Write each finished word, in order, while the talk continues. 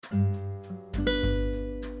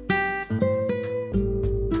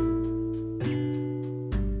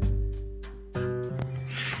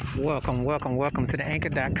Welcome to the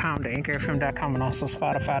Anchor.com, the AnchorFM.com, and also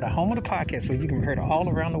Spotify, the home of the podcast, where you can be heard all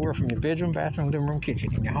around the world from your bedroom, bathroom, living room,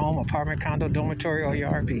 kitchen, in your home, apartment, condo, dormitory, or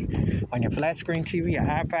your RV, on your flat screen TV, your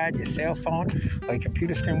iPad, your cell phone, or your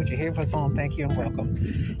computer screen with your headphones on. Thank you and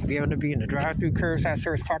welcome. Be able to be in the drive-through, curbside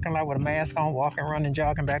service parking lot with a mask on, walking, running,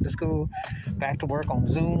 jogging, back to school, back to work, on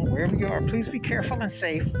Zoom, wherever you are. Please be careful and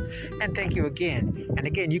safe. And thank you again. And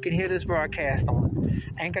again, you can hear this broadcast on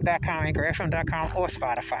Anchor.com, AnchorFM.com, or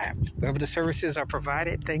Spotify. Wherever the services are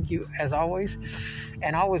provided, thank you as always.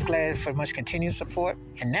 And always glad for much continued support.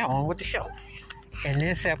 And now on with the show. In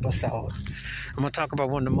this episode, I'm going to talk about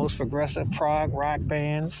one of the most progressive prog rock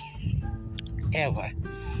bands ever.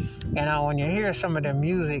 And when you hear some of their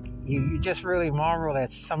music, you just really marvel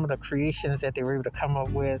at some of the creations that they were able to come up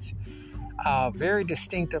with. Very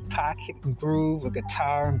distinctive pocket and groove with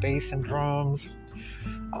guitar and bass and drums.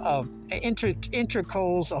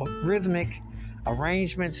 Intercals of rhythmic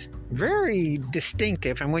arrangements, very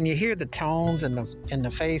distinctive. And when you hear the tones in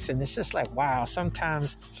the face, and it's just like, wow,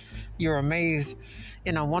 sometimes you're amazed.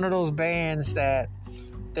 One of those bands that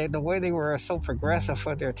the way they were so progressive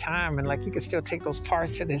for their time, and like you could still take those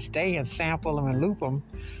parts to this day and sample them and loop them,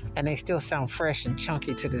 and they still sound fresh and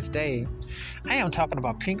chunky to this day. I am talking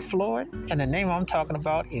about Pink Floyd, and the name I'm talking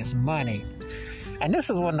about is Money. And this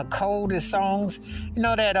is one of the coldest songs.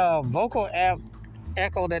 That vocal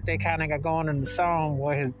echo that they kind of got going in the song,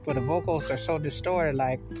 where the vocals are so distorted,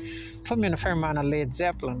 like put me in a fair amount of Led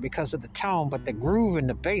Zeppelin because of the tone, but the groove and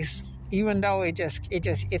the bass, even though it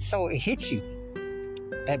hits you.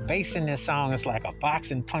 That bass in this song is like a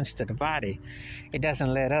boxing punch to the body. It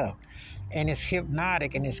doesn't let up. And it's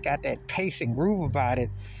hypnotic, and it's got that pace and groove about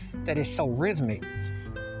it that is so rhythmic.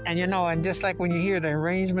 And and just like when you hear the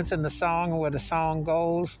arrangements in the song and where the song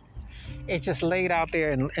goes, it's just laid out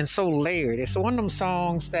there and so layered. It's one of them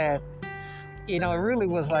songs that, it really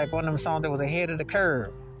was like one of them songs that was ahead of the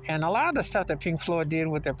curve. And a lot of the stuff that Pink Floyd did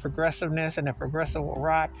with their progressiveness and their progressive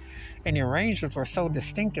rock and the arrangements were so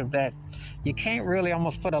distinctive that you can't really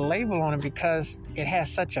almost put a label on it because it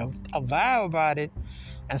has such a vibe about it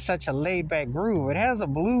and such a laid-back groove. It has a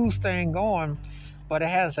blues thing going, but it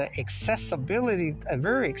has a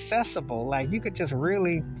very accessible, like you could just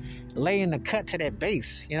really lay in the cut to that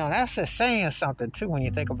bass. That's just saying something too when you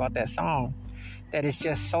think about that song, that it's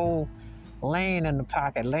just so laying in the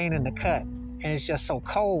pocket, laying in the cut, and it's just so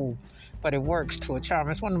cold, but it works to a charm.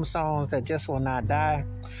 It's one of them songs that just will not die.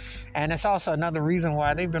 And it's also another reason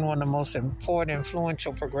why they've been one of the most important,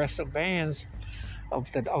 influential progressive bands of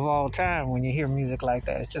all time. When you hear music like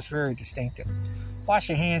that, it's just very distinctive. Wash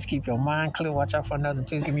your hands, keep your mind clear, watch out for nothing.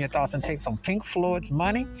 Please give me your thoughts and takes on Pink Floyd's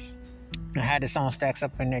Money and how this song stacks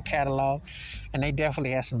up in their catalog. And they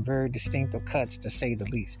definitely have some very distinctive cuts, to say the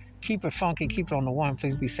least. Keep it funky, keep it on the one.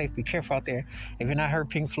 Please be safe, be careful out there. If you've not heard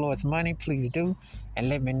Pink Floyd's Money, please do, and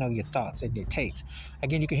let me know your thoughts and your takes.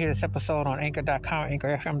 Again, you can hear this episode on Anchor.com,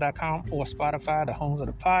 AnchorFM.com, or Spotify, the homes of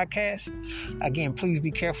the podcast. Again, please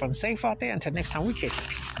be careful and safe out there. Until next time we catch you.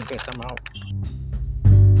 Peace and the best. I'm out.